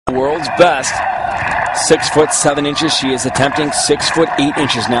World's best. 6 foot 7 inches. She is attempting 6 foot 8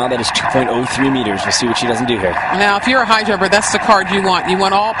 inches now. That is 2.03 meters. We'll see what she doesn't do here. Now, if you're a high jumper, that's the card you want. You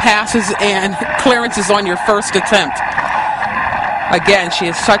want all passes and clearances on your first attempt. Again, she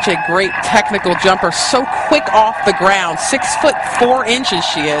is such a great technical jumper. So quick off the ground. 6 foot 4 inches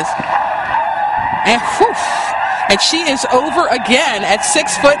she is. And whew, and she is over again at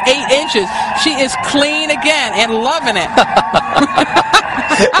 6 foot 8 inches. She is clean again and loving it.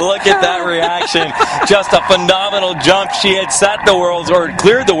 Look at that reaction. Just a phenomenal jump. She had set the world's, or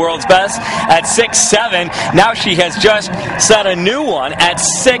cleared the world's best at 6'7". Now she has just set a new one at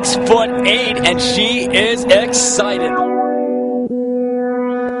 6 foot 8, and she is excited.